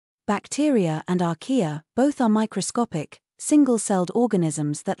Bacteria and Archaea, both are microscopic, single-celled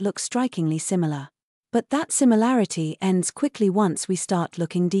organisms that look strikingly similar. But that similarity ends quickly once we start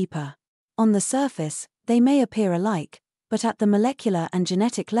looking deeper. On the surface, they may appear alike, but at the molecular and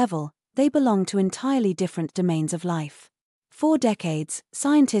genetic level, they belong to entirely different domains of life. For decades,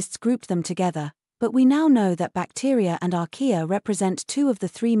 scientists grouped them together, but we now know that bacteria and archaea represent two of the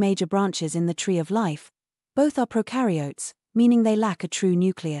three major branches in the tree of life. Both are prokaryotes, meaning they lack a true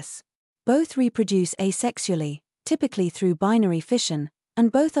nucleus. Both reproduce asexually, typically through binary fission,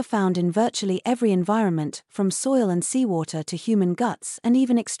 and both are found in virtually every environment, from soil and seawater to human guts and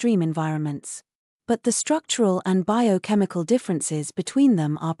even extreme environments. But the structural and biochemical differences between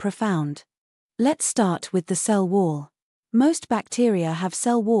them are profound. Let's start with the cell wall. Most bacteria have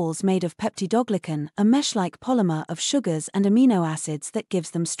cell walls made of peptidoglycan, a mesh-like polymer of sugars and amino acids that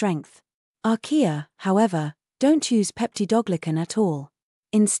gives them strength. Archaea, however, don't use peptidoglycan at all.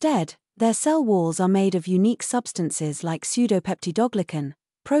 Instead, their cell walls are made of unique substances like pseudopeptidoglycan,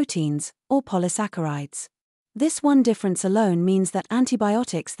 proteins, or polysaccharides. This one difference alone means that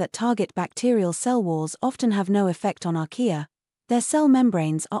antibiotics that target bacterial cell walls often have no effect on archaea. Their cell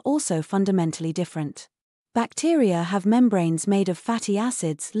membranes are also fundamentally different. Bacteria have membranes made of fatty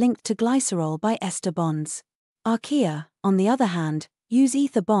acids linked to glycerol by ester bonds. Archaea, on the other hand, use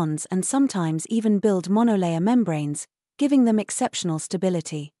ether bonds and sometimes even build monolayer membranes, giving them exceptional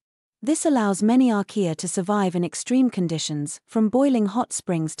stability. This allows many archaea to survive in extreme conditions, from boiling hot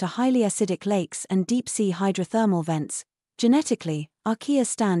springs to highly acidic lakes and deep-sea hydrothermal vents. Genetically, archaea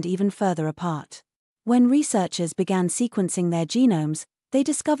stand even further apart. When researchers began sequencing their genomes, they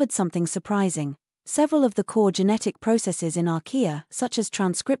discovered something surprising. Several of the core genetic processes in archaea, such as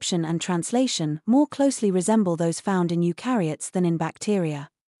transcription and translation, more closely resemble those found in eukaryotes than in bacteria.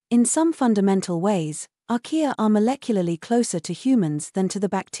 In some fundamental ways, archaea are molecularly closer to humans than to the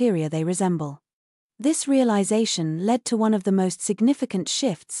bacteria they resemble. This realization led to one of the most significant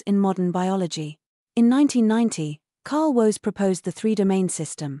shifts in modern biology. In 1990, Carl Woese proposed the three-domain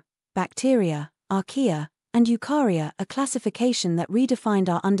system: bacteria, archaea, and Eukarya, a classification that redefined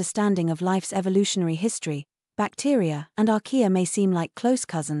our understanding of life's evolutionary history. Bacteria and archaea may seem like close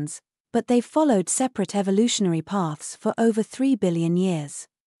cousins, but they've followed separate evolutionary paths for over 3 billion years.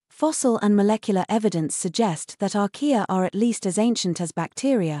 Fossil and molecular evidence suggest that archaea are at least as ancient as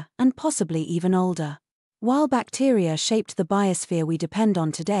bacteria, and possibly even older. While bacteria shaped the biosphere we depend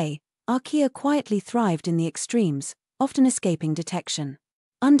on today, archaea quietly thrived in the extremes, often escaping detection.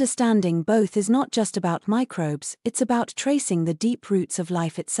 Understanding both is not just about microbes, it's about tracing the deep roots of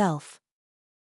life itself.